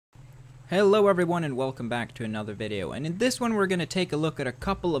Hello everyone and welcome back to another video, and in this one we're going to take a look at a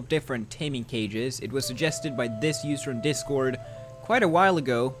couple of different taming cages. It was suggested by this user on Discord quite a while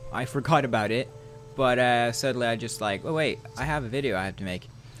ago. I forgot about it, but suddenly I just like, oh wait, I have a video I have to make.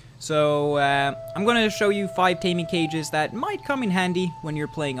 So I'm going to show you 5 taming cages that might come in handy when you're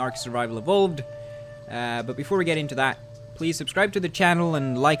playing Ark Survival Evolved. But before we get into that, please subscribe to the channel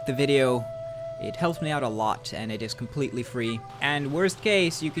and like the video. It helps me out a lot, and it is completely free. And worst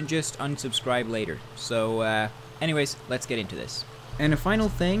case, you can just unsubscribe later. So, anyways, let's get into this. And a final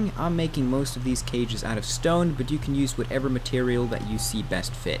thing, I'm making most of these cages out of stone, but you can use whatever material that you see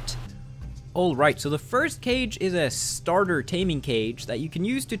best fit. Alright, so the first cage is a starter taming cage that you can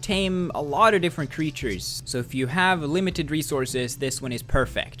use to tame a lot of different creatures. So if you have limited resources, this one is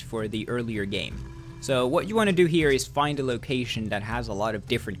perfect for the earlier game. So what you want to do here is find a location that has a lot of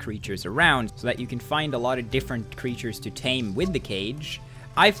different creatures around so that you can find a lot of different creatures to tame with the cage.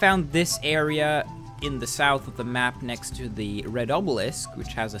 I found this area in the south of the map next to the red obelisk, which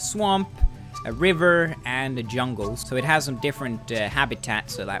has a swamp, a river, and a jungle. So it has some different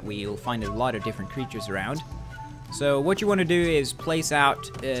habitats so that we'll find a lot of different creatures around. So what you want to do is place out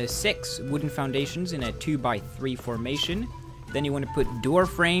 6 wooden foundations in a 2x3 formation. Then you want to put door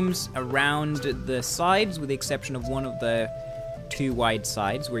frames around the sides, with the exception of one of the 2 wide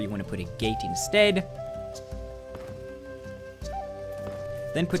sides where you want to put a gate instead.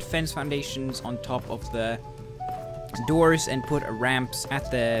 Then put fence foundations on top of the doors and put ramps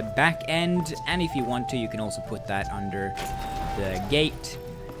at the back end. And if you want to, you can also put that under the gate.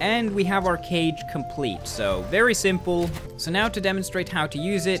 And we have our cage complete, so very simple. So now to demonstrate how to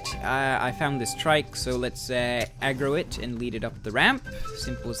use it, I found this trike, so let's aggro it and lead it up the ramp.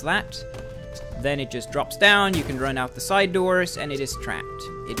 Simple as that. Then it just drops down, you can run out the side doors, and it is trapped.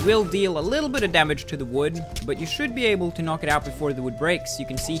 It will deal a little bit of damage to the wood, but you should be able to knock it out before the wood breaks. You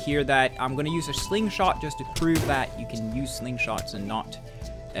can see here that I'm going to use a slingshot just to prove that you can use slingshots and not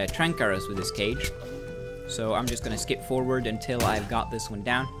trank arrows with this cage. So I'm just going to skip forward until I've got this one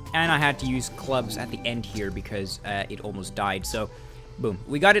down. And I had to use clubs at the end here because it almost died. So, boom.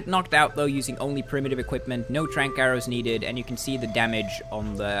 We got it knocked out, though, using only primitive equipment. No trank arrows needed. And you can see the damage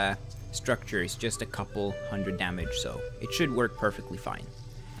on the structures. Just a couple hundred damage. So it should work perfectly fine.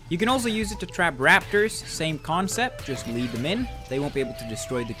 You can also use it to trap raptors. Same concept. Just lead them in. They won't be able to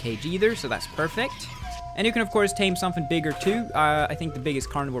destroy the cage either. So that's perfect. And you can, of course, tame something bigger, too. I think the biggest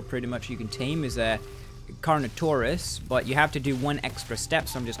carnivore pretty much you can tame is a Carnotaurus, but you have to do one extra step,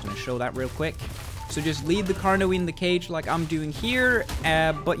 so I'm just going to show that real quick. So just lead the Carno in the cage like I'm doing here,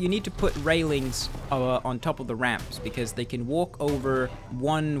 but you need to put railings on top of the ramps because they can walk over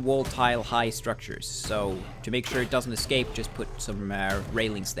 1 wall tile high structures. So to make sure it doesn't escape, just put some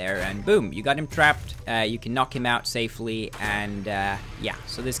railings there, and boom, you got him trapped. You can knock him out safely, and yeah,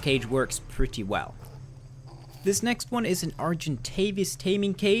 so this cage works pretty well. This next one is an Argentavis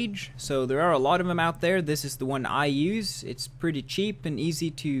taming cage, so there are a lot of them out there. This is the one I use. It's pretty cheap and easy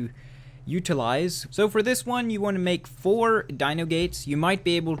to utilize. So for this one, you want to make 4 dino gates. You might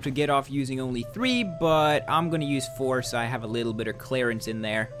be able to get off using only 3, but I'm going to use 4 so I have a little bit of clearance in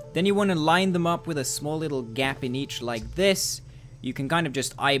there. Then you want to line them up with a small little gap in each like this. You can kind of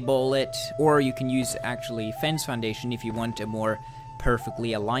just eyeball it, or you can use actually fence foundation if you want a more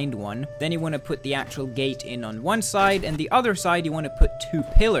perfectly aligned one. Then you want to put the actual gate in on one side, and the other side you want to put 2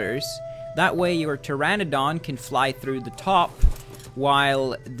 pillars. That way your Pteranodon can fly through the top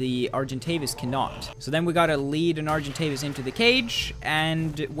while the Argentavis cannot. So then we gotta lead an Argentavis into the cage,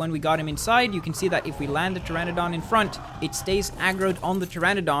 and when we got him inside, you can see that if we land the Pteranodon in front, it stays aggroed on the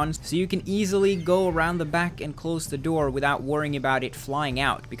Pteranodon, so you can easily go around the back and close the door without worrying about it flying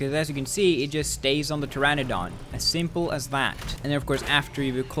out, because as you can see, it just stays on the Pteranodon. As simple as that. And then of course, after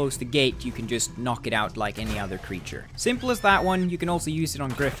you've closed the gate, you can just knock it out like any other creature. Simple as that one. You can also use it on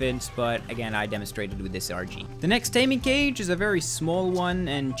griffins, but again, I demonstrated with this RG. The next taming cage is a very small one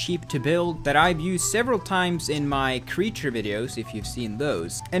and cheap to build that I've used several times in my creature videos, if you've seen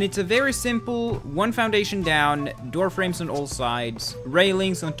those. And it's a very simple 1 foundation down, door frames on all sides,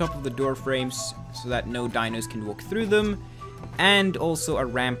 railings on top of the door frames so that no dinos can walk through them, and also a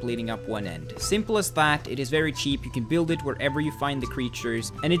ramp leading up one end. Simple as that. It is very cheap. You can build it wherever you find the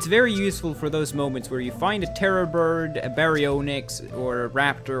creatures, and it's very useful for those moments where you find a terror bird, a baryonyx, or a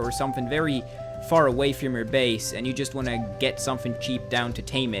raptor, or something very far away from your base, and you just want to get something cheap down to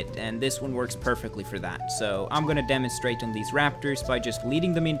tame it, and this one works perfectly for that. So I'm going to demonstrate on these raptors by just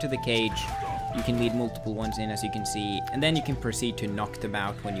leading them into the cage. You can lead multiple ones in, as you can see, and then you can proceed to knock them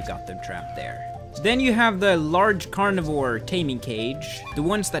out when you got them trapped there. Then you have the large carnivore taming cage, the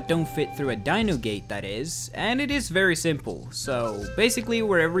ones that don't fit through a dino gate, that is, and it is very simple. So basically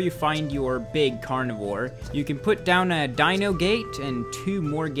wherever you find your big carnivore, you can put down a dino gate and 2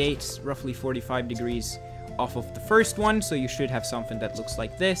 more gates roughly 45 degrees off of the first one, so you should have something that looks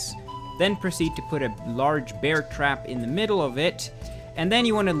like this. Then proceed to put a large bear trap in the middle of it, and then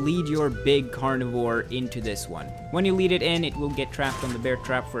you want to lead your big carnivore into this one. When you lead it in, it will get trapped on the bear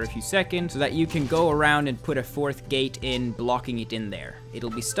trap for a few seconds so that you can go around and put a 4th gate in, blocking it in there. It'll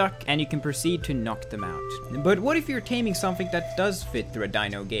be stuck and you can proceed to knock them out. But what if you're taming something that does fit through a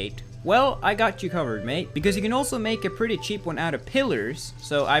dino gate? Well, I got you covered, mate, because you can also make a pretty cheap one out of pillars.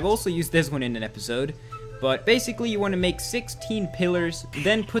 So I've also used this one in an episode. But basically you want to make 16 pillars,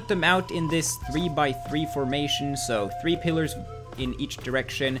 then put them out in this 3x3 formation, so 3 pillars in each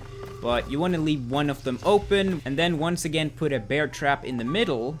direction, but you want to leave one of them open, and then once again put a bear trap in the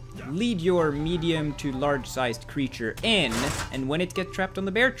middle, lead your medium to large sized creature in, and when it gets trapped on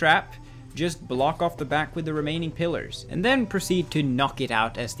the bear trap, just block off the back with the remaining pillars, and then proceed to knock it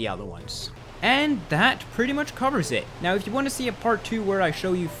out as the other ones. And that pretty much covers it. Now if you want to see a part 2 where I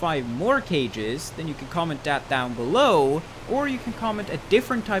show you 5 more cages, then you can comment that down below, or you can comment a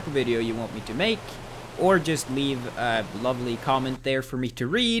different type of video you want me to make, or just leave a lovely comment there for me to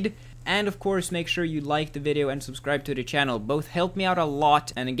read. And of course, make sure you like the video and subscribe to the channel. Both help me out a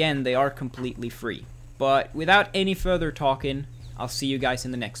lot, and again, they are completely free. But without any further talking, I'll see you guys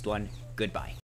in the next one. Goodbye.